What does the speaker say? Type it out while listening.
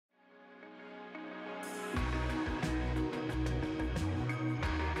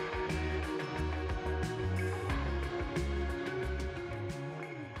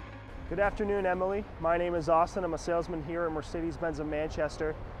Good afternoon, Emily. My name is Austin. I'm a salesman here at Mercedes-Benz of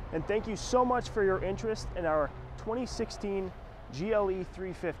Manchester, and thank you so much for your interest in our 2016 GLE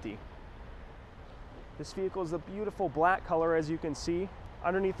 350. This vehicle is a beautiful black color, as you can see.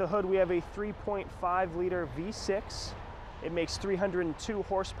 Underneath the hood, we have a 3.5 liter V6. It makes 302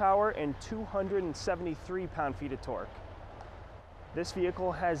 horsepower and 273 pound-feet of torque. This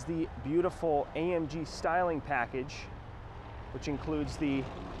vehicle has the beautiful AMG styling package, which includes the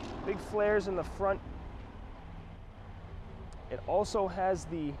big flares in the front. It also has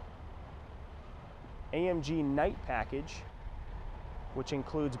the AMG Night package, which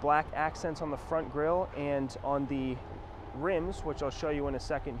includes black accents on the front grille and on the rims, which I'll show you in a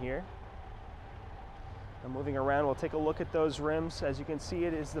second here. Now moving around, we'll take a look at those rims. As you can see,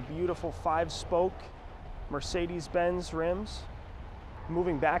 it is the beautiful 5-spoke Mercedes-Benz rims.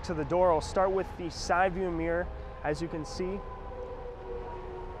 Moving back to the door, I'll start with the side view mirror. As you can see,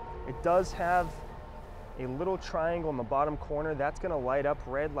 it does have a little triangle in the bottom corner. That's going to light up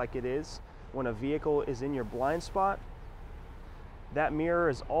red like it is when a vehicle is in your blind spot. That mirror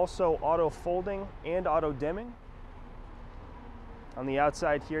is also auto folding and auto dimming. On the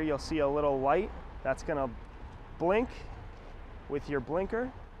outside here, you'll see a little light that's going to blink with your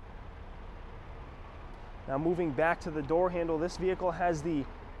blinker. Now moving back to the door handle, this vehicle has the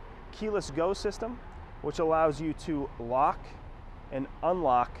keyless go system, which allows you to lock and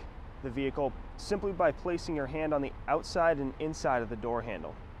unlock the vehicle simply by placing your hand on the outside and inside of the door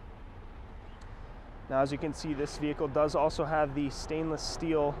handle. Now, as you can see, this vehicle does also have the stainless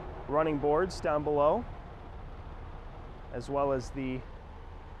steel running boards down below, as well as the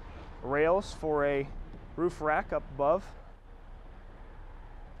rails for a roof rack up above.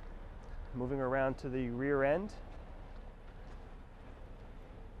 Moving around to the rear end,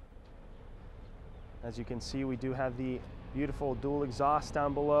 as you can see, we do have the beautiful dual exhaust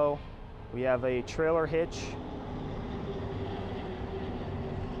down below. We have a trailer hitch.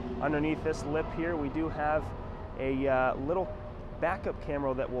 Underneath this lip here, we do have a little backup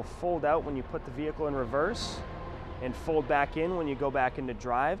camera that will fold out when you put the vehicle in reverse and fold back in when you go back into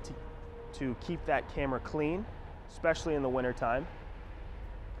drive to keep that camera clean, especially in the winter time.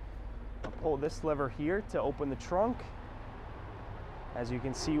 I'll pull this lever here to open the trunk. As you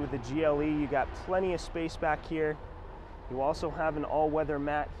can see with the GLE, you got plenty of space back here. You also have an all-weather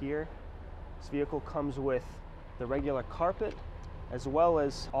mat here. This vehicle comes with the regular carpet as well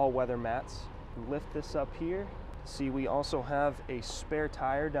as all-weather mats. Lift this up here. See, we also have a spare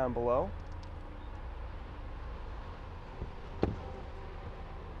tire down below.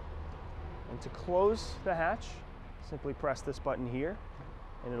 And to close the hatch, simply press this button here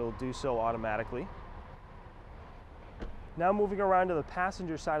and it'll do so automatically. Now moving around to the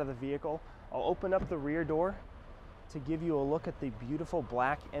passenger side of the vehicle, I'll open up the rear door to give you a look at the beautiful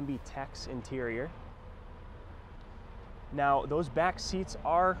black MB Tex interior. Now, those back seats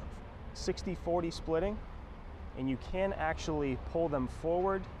are 60-40 splitting, and you can actually pull them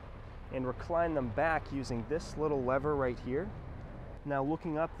forward and recline them back using this little lever right here. Now,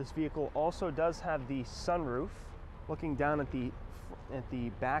 looking up, this vehicle also does have the sunroof. Looking down at the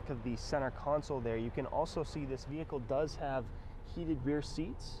back of the center console there, you can also see this vehicle does have heated rear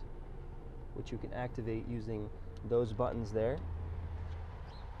seats, which you can activate using those buttons there.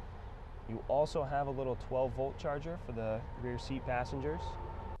 You also have a little 12-volt charger for the rear seat passengers.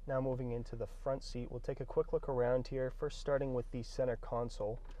 Now moving into the front seat, we'll take a quick look around here. First starting with the center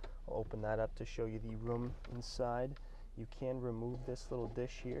console. I'll open that up to show you the room inside. You can remove this little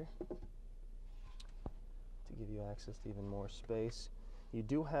dish here to give you access to even more space. You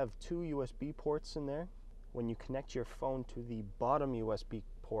do have 2 USB ports in there. When you connect your phone to the bottom USB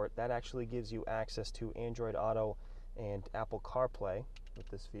port, that actually gives you access to Android Auto and Apple CarPlay with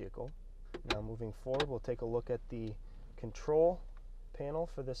this vehicle. Now moving forward, we'll take a look at the control panel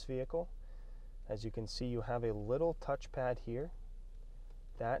for this vehicle. As you can see, you have a little touchpad here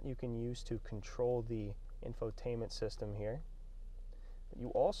that you can use to control the infotainment system here. You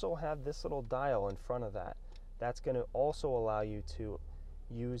also have this little dial in front of that. That's going to also allow you to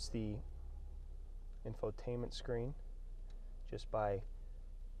use the infotainment screen just by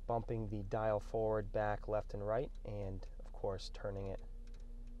bumping the dial forward, back, left, and right, and of course turning it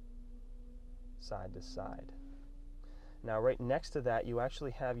side to side. Now right next to that, you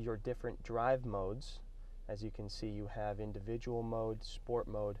actually have your different drive modes. As you can see, you have individual mode, sport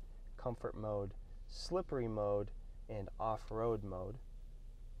mode, comfort mode, slippery mode, and off-road mode.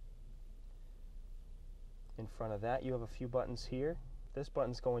 In front of that, you have a few buttons here. This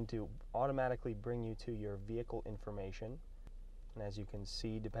button's going to automatically bring you to your vehicle information. And as you can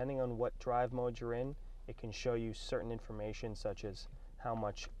see, depending on what drive mode you're in, it can show you certain information such as how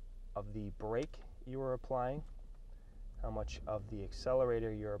much of the brake you are applying, how much of the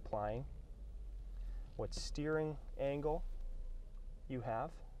accelerator you're applying, what steering angle you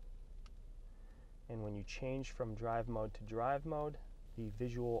have, and when you change from drive mode to drive mode, the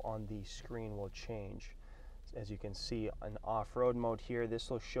visual on the screen will change. As you can see, in off-road mode here, this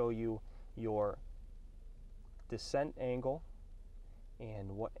will show you your descent angle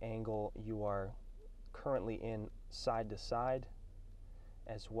and what angle you are currently in side to side,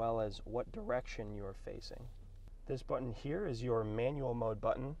 as well as what direction you are facing. This button here is your manual mode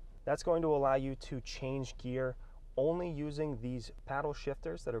button. That's going to allow you to change gear only using these paddle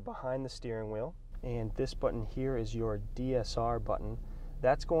shifters that are behind the steering wheel. And this button here is your DSR button.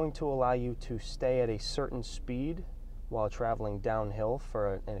 That's going to allow you to stay at a certain speed while traveling downhill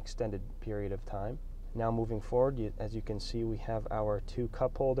for an extended period of time. Now moving forward, as you can see, we have our two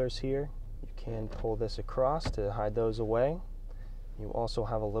cup holders here. You can pull this across to hide those away. You also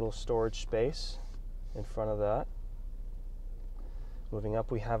have a little storage space in front of that. Moving up,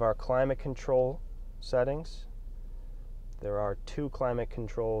 we have our climate control settings. There are two climate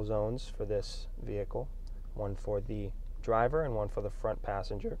control zones for this vehicle, one for the driver and one for the front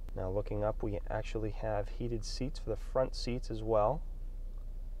passenger. Now looking up, we actually have heated seats for the front seats as well.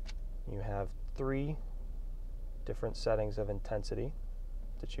 You have 3 different settings of intensity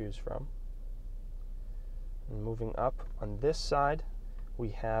to choose from. And moving up on this side, we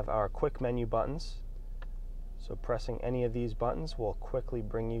have our quick menu buttons. So pressing any of these buttons will quickly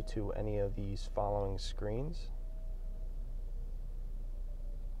bring you to any of these following screens.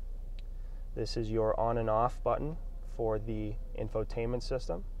 This is your on and off button for the infotainment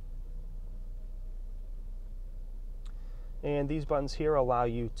system. And these buttons here allow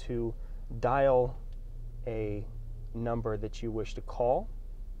you to dial a number that you wish to call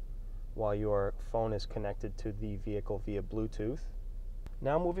while your phone is connected to the vehicle via Bluetooth.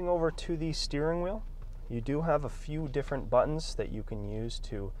 Now moving over to the steering wheel, you do have a few different buttons that you can use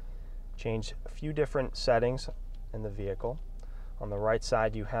to change a few different settings in the vehicle. On the right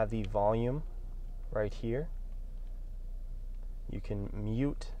side, you have the volume right here. You can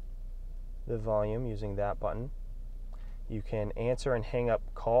mute the volume using that button. You can answer and hang up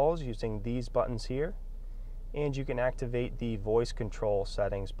calls using these buttons here. And you can activate the voice control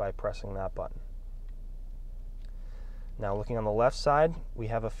settings by pressing that button. Now looking on the left side, we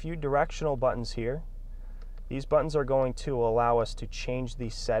have a few directional buttons here. These buttons are going to allow us to change the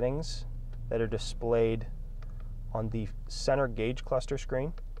settings that are displayed on the center gauge cluster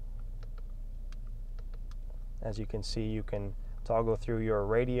screen. As you can see, you can toggle through your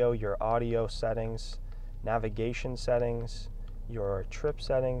radio, your audio settings, navigation settings, your trip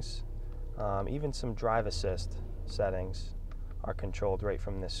settings, even some drive assist settings are controlled right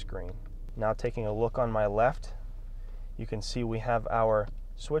from this screen. Now taking a look on my left, you can see we have our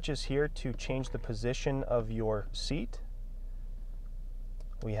switches here to change the position of your seat.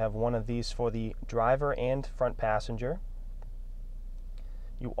 We have one of these for the driver and front passenger.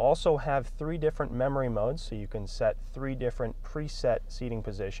 You also have 3 different memory modes, so you can set 3 different preset seating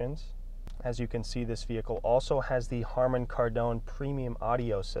positions. As you can see, this vehicle also has the Harman Kardon premium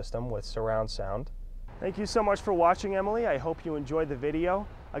audio system with surround sound. Thank you so much for watching, Emily. I hope you enjoyed the video.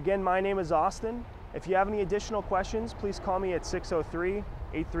 Again, my name is Austin. If you have any additional questions, please call me at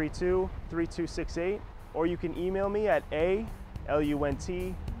 603-832-3268, or you can email me at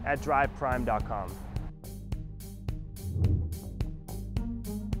alunt@driveprime.com.